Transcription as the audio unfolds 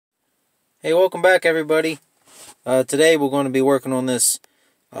Hey, welcome back everybody. Today we're going to be working on this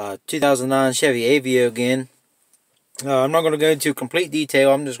 2009 Chevy Aveo again. I'm not going to go into complete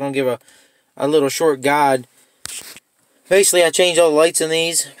detail. I'm just going to give a little short guide. Basically, I changed all the lights in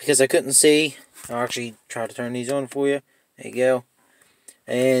these because I couldn't see. I'll actually try to turn these on for you. There you go.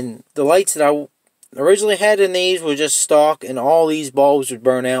 And the lights that I originally had in these were just stock, and all these bulbs would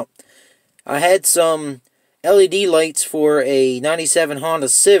burn out. I had some LED lights for a 97 Honda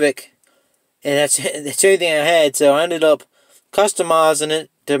Civic, and that's the only thing I had, so I ended up customizing it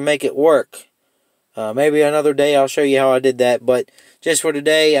to make it work. Maybe another day I'll show you how I did that, but just for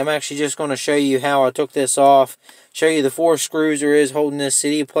today, I'm actually just going to show you how I took this off, show you the 4 screws there is holding this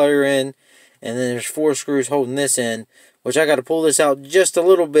CD player in, and then there's 4 screws holding this in, which I got to pull this out just a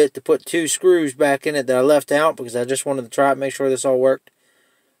little bit to put 2 screws back in it that I left out because I just wanted to try it, make sure this all worked,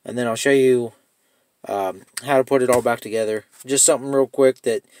 and then I'll show you how to put it all back together. Just something real quick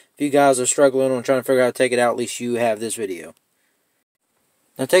that if you guys are struggling on trying to figure out how to take it out, at least you have this video.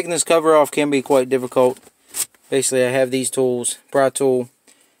 Now, taking this cover off can be quite difficult. Basically, I have these tools, pry tool,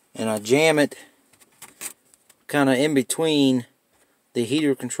 and I jam it kind of in between the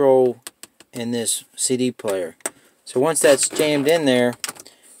heater control and this CD player. So once that's jammed in there,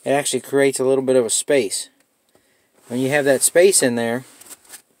 it actually creates a little bit of a space. When you have that space in there,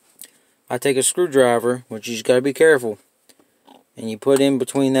 I take a screwdriver, which you just got to be careful, and you put in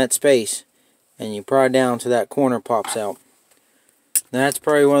between that space, and you pry down till that corner pops out. Now that's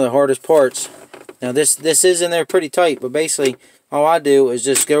probably one of the hardest parts. Now this is in there pretty tight, but basically all I do is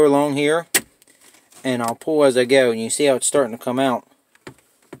just go along here, and I'll pull as I go, and you see how it's starting to come out,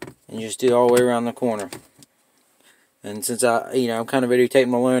 and you just do it all the way around the corner. And since I'm kind of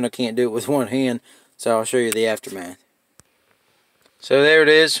videotaping alone, I can't do it with one hand, so I'll show you the aftermath. So there it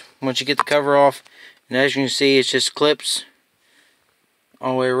is, once you get the cover off, and as you can see, it's just clips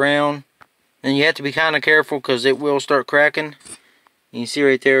all the way around. And you have to be kind of careful because it will start cracking. You can see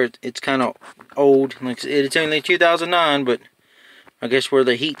right there, it's kind of old. Like it's only 2009, but I guess where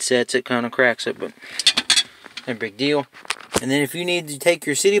the heat sets, it kind of cracks it, but no big deal. And then if you need to take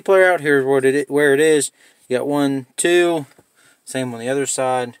your CD player out, here's where it is. You got 1, 2, same on the other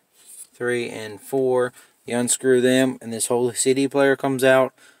side, 3 and 4. You unscrew them, and this whole CD player comes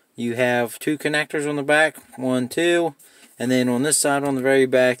out. You have 2 connectors on the back, 1, 2, and then on this side, on the very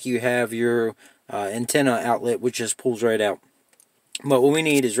back, you have your antenna outlet, which just pulls right out. But what we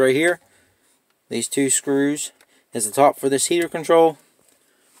need is right here, these 2 screws is the top for this heater control.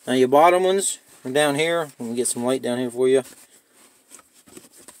 Now your bottom ones are down here. Let me get some light down here for you.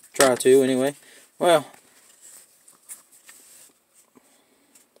 Try to anyway. Well,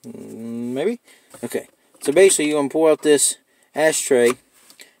 maybe? Okay. So basically you're going to pull out this ashtray,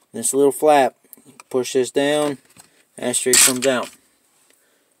 this little flap, push this down, ashtray comes out.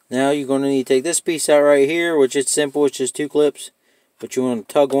 Now you're going to need to take this piece out right here, which is simple, it's just 2 clips, but you want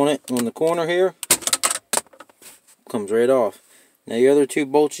to tug on it on the corner here, comes right off. Now your other 2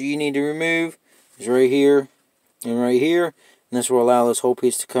 bolts you need to remove is right here and right here, and this will allow this whole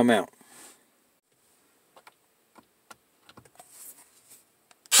piece to come out.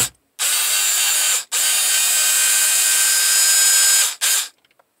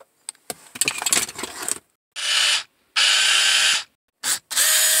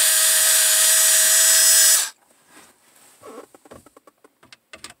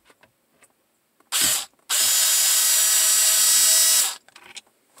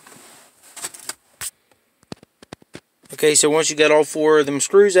 Okay, so once you got all 4 of them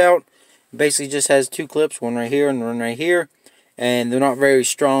screws out, it basically just has 2 clips, one right here and one right here, and they're not very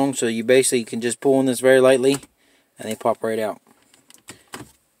strong, so you basically can just pull on this very lightly, and they pop right out.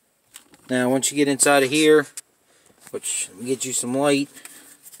 Now, once you get inside of here, which will get you some light,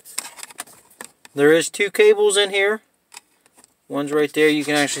 there is 2 cables in here. One's right there, you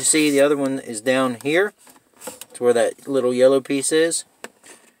can actually see. The other one is down here. It's where that little yellow piece is.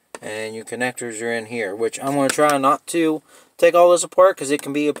 And your connectors are in here, which I'm going to try not to take all this apart because it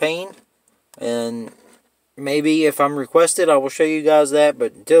can be a pain. And maybe if I'm requested, I will show you guys that,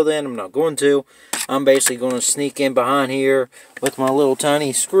 but until then, I'm not going to. I'm basically going to sneak in behind here with my little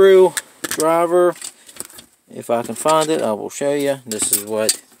tiny screwdriver. If I can find it, I will show you. This is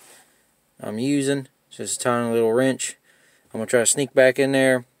what I'm using. It's just a tiny little wrench. I'm going to try to sneak back in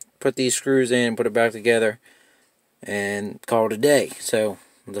there, put these screws in, put it back together, and call it a day. So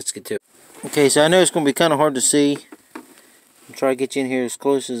let's get to it. Okay, so I know it's going to be kind of hard to see. I'll try to get you in here as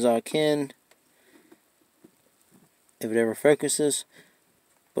close as I can, if it ever focuses.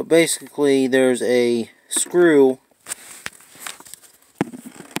 But basically, there's a screw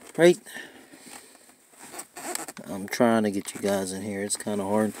right I'm trying to get you guys in here. It's kind of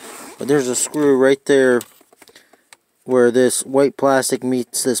hard. But there's a screw right there where this white plastic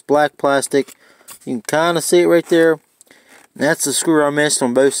meets this black plastic. You can kind of see it right there. That's the screw I missed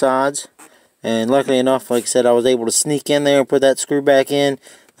on both sides. And luckily enough, like I said, I was able to sneak in there and put that screw back in.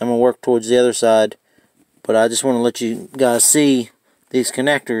 I'm going to work towards the other side. But I just want to let you guys see these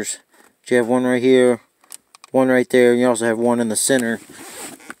connectors. You have one right here, one right there, and you also have one in the center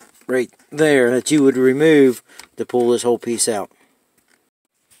right there that you would remove to pull this whole piece out.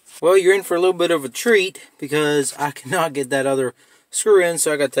 Well, you're in for a little bit of a treat because I cannot get that other screw in,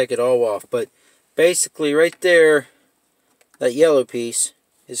 so I got to take it all off. But basically right there, that yellow piece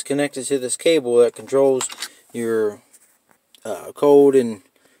is connected to this cable that controls your cold and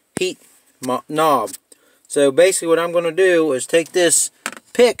heat knob. So basically what I'm going to do is take this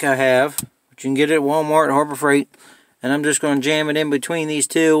pick I have, which you can get it at Walmart, Harbor Freight, and I'm just going to jam it in between these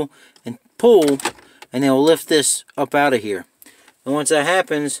two and pull, and it'll lift this up out of here. And once that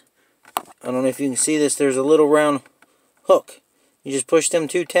happens, I don't know if you can see this, there's a little round hook. You just push them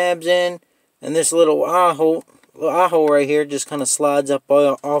two tabs in, and this little eye hole right here just kind of slides up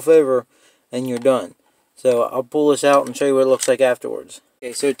off over, and you're done. So I'll pull this out and show you what it looks like afterwards.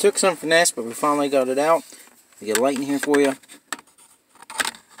 Okay, so it took some finesse, but we finally got it out. I get a light in here for you.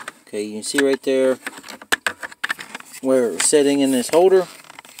 Okay, you can see right there where it was sitting in this holder.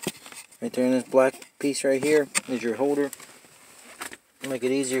 Right there in this black piece right here is your holder. To make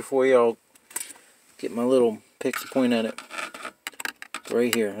it easier for you, I'll get my little pick to point at it.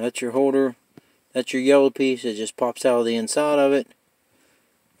 Right here, that's your holder. That's your yellow piece. It just pops out of the inside of it.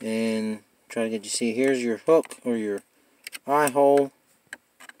 And try to get you to see, here's your hook or your eye hole.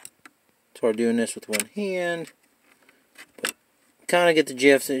 It's hard doing this with one hand. But kind of get the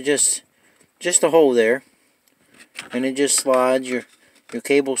gist. It's just a hole there. And it just slides, your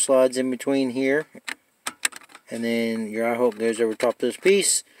cable slides in between here. And then your eye hook goes over top of this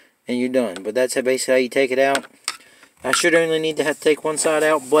piece. And you're done. But that's basically how you take it out. I should only need to have to take one side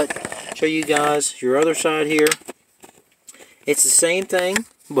out, but show you guys your other side here. It's the same thing,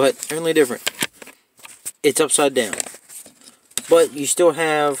 but only different. It's upside down. But you still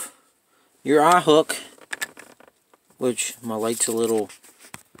have your eye hook, which my light's a little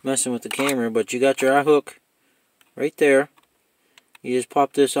messing with the camera, but you got your eye hook right there. You just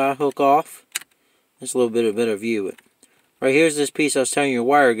pop this eye hook off. Just a little bit of better view. But right here's this piece I was telling you your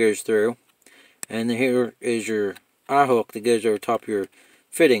wire goes through. And here is your eye hook that goes over top of your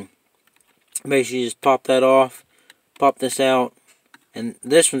fitting. Basically you just pop that off, pop this out, and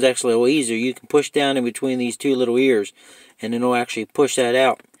this one's actually a little easier. You can push down in between these two little ears and it'll actually push that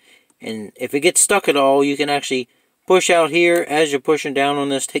out. And if it gets stuck at all, you can actually push out here as you're pushing down on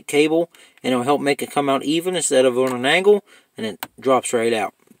this cable, and it'll help make it come out even instead of on an angle, and it drops right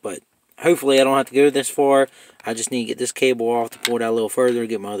out. But hopefully I don't have to go this far. I just need to get this cable off to pull it out a little further,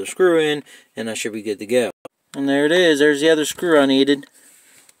 get my other screw in, and I should be good to go. And there it is. There's the other screw I needed.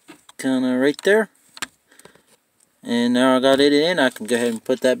 Kind of right there. And now I got it in. I can go ahead and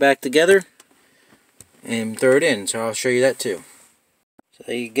put that back together and throw it in. So I'll show you that too. So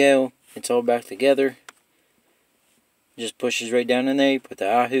there you go. It's all back together. Just pushes right down in there. You put the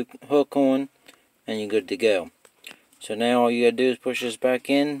eye hook on and you're good to go. So now all you gotta do is push this back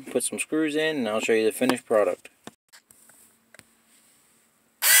in, put some screws in, and I'll show you the finished product.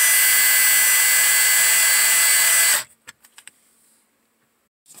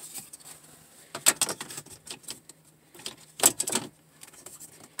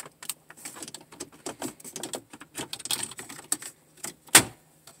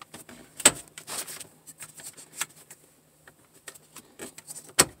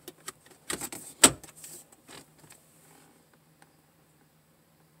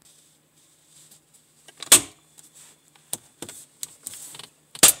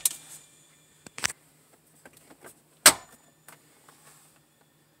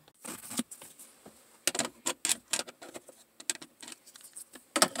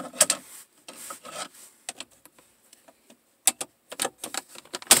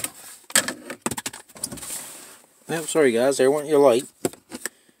 Oh, sorry guys, there went your light.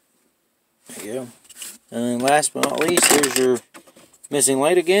 There you go. And then last but not least, here's your missing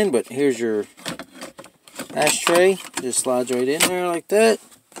light again, but here's your ashtray. Just slides right in there like that.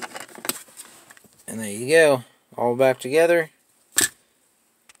 And there you go. All back together.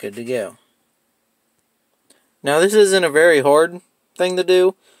 Good to go. Now this isn't a very hard thing to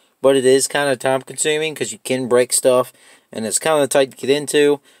do, but it is kind of time consuming because you can break stuff and it's kind of tight to get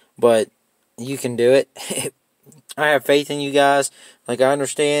into, but you can do it. I have faith in you guys. Like, I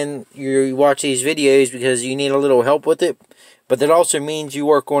understand you watch these videos because you need a little help with it, but that also means you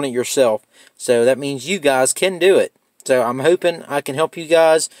work on it yourself. So that means you guys can do it. So I'm hoping I can help you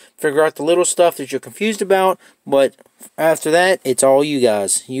guys figure out the little stuff that you're confused about, but after that, it's all you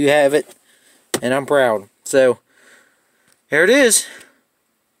guys. You have it, and I'm proud. So here it is.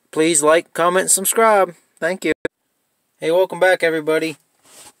 Please like, comment, and subscribe. Thank you. Hey, welcome back, everybody.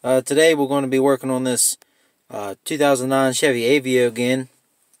 Today we're going to be working on this 2009 Chevy Aveo again.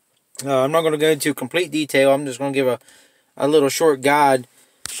 I'm not going to go into complete detail. I'm just going to give a little short guide.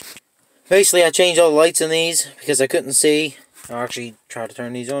 Basically, I changed all the lights in these because I couldn't see. I'll actually try to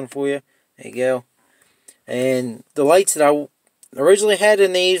turn these on for you. There you go. And the lights that I originally had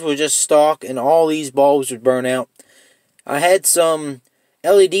in these were just stock, and all these bulbs would burn out. I had some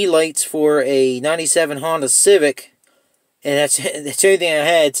LED lights for a 97 Honda Civic, and that's the only thing I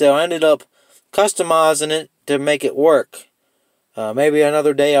had, so I ended up customizing it to make it work. Maybe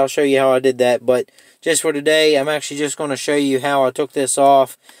another day I'll show you how I did that, but just for today, I'm actually just going to show you how I took this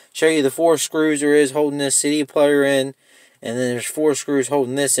off, show you the 4 screws there is holding this CD player in, and then there's 4 screws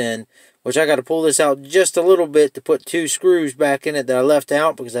holding this in, which I got to pull this out just a little bit to put 2 screws back in it that I left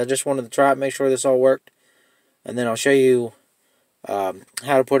out because I just wanted to try it, make sure this all worked, and then I'll show you how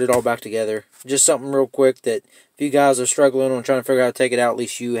to put it all back together. Just something real quick that if you guys are struggling on trying to figure out how to take it out, at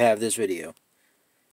least you have this video.